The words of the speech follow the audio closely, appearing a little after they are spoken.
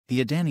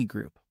The Adani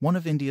Group, one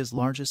of India's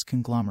largest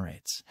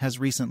conglomerates, has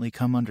recently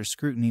come under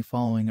scrutiny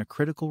following a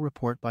critical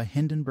report by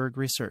Hindenburg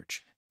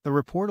Research. The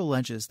report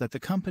alleges that the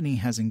company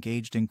has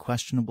engaged in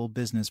questionable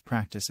business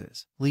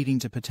practices, leading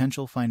to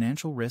potential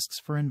financial risks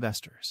for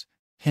investors.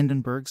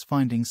 Hindenburg's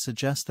findings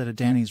suggest that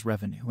Adani's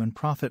revenue and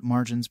profit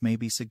margins may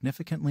be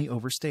significantly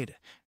overstated.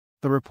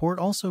 The report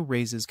also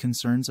raises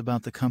concerns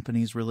about the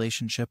company's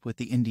relationship with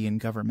the Indian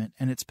government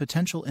and its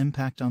potential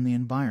impact on the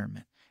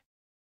environment.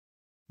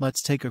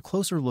 Let's take a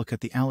closer look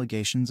at the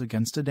allegations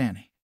against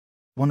Adani.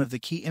 One of the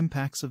key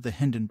impacts of the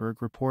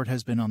Hindenburg report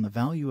has been on the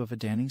value of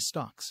Adani's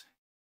stocks.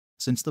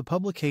 Since the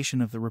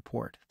publication of the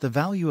report, the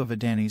value of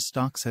Adani's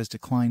stocks has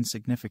declined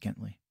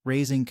significantly,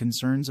 raising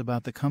concerns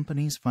about the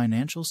company's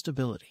financial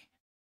stability.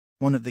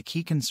 One of the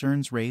key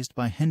concerns raised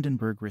by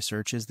Hindenburg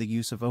Research is the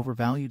use of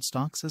overvalued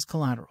stocks as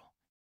collateral.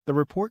 The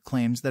report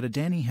claims that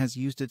Adani has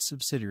used its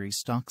subsidiary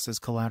stocks as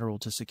collateral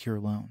to secure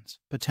loans,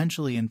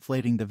 potentially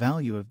inflating the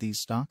value of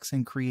these stocks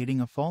and creating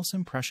a false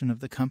impression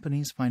of the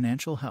company's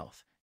financial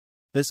health.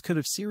 This could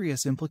have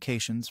serious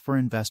implications for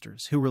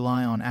investors who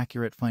rely on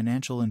accurate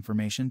financial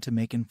information to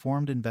make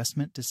informed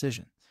investment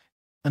decisions.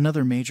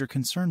 Another major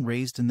concern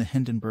raised in the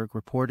Hindenburg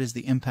report is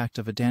the impact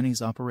of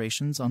Adani's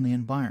operations on the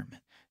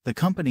environment. The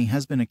company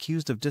has been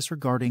accused of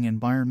disregarding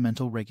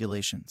environmental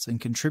regulations and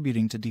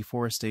contributing to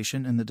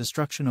deforestation and the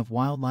destruction of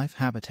wildlife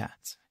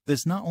habitats.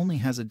 This not only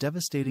has a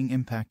devastating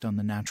impact on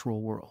the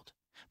natural world,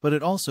 but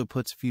it also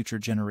puts future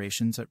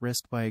generations at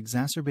risk by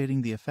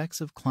exacerbating the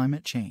effects of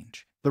climate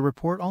change. The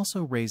report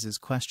also raises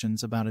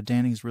questions about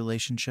Adani's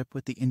relationship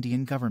with the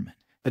Indian government.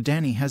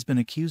 Adani has been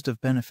accused of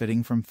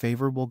benefiting from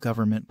favorable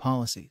government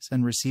policies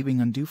and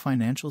receiving undue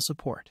financial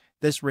support.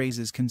 This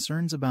raises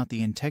concerns about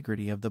the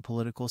integrity of the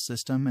political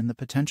system and the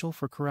potential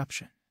for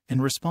corruption.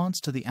 In response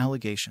to the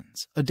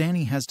allegations,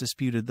 Adani has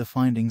disputed the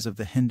findings of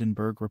the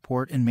Hindenburg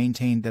report and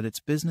maintained that its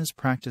business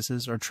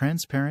practices are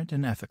transparent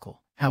and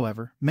ethical.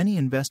 However, many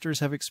investors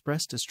have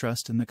expressed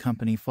distrust in the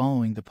company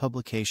following the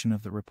publication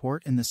of the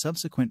report and the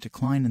subsequent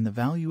decline in the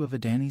value of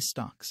Adani's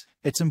stocks.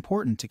 It's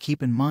important to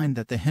keep in mind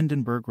that the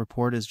Hindenburg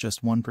report is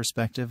just one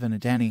perspective and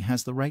Adani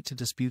has the right to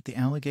dispute the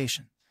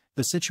allegation.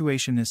 The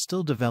situation is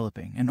still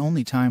developing and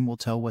only time will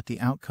tell what the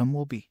outcome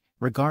will be.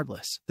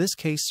 Regardless, this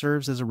case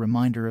serves as a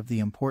reminder of the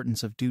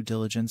importance of due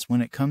diligence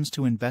when it comes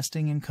to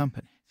investing in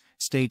companies.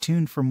 Stay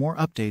tuned for more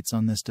updates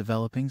on this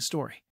developing story.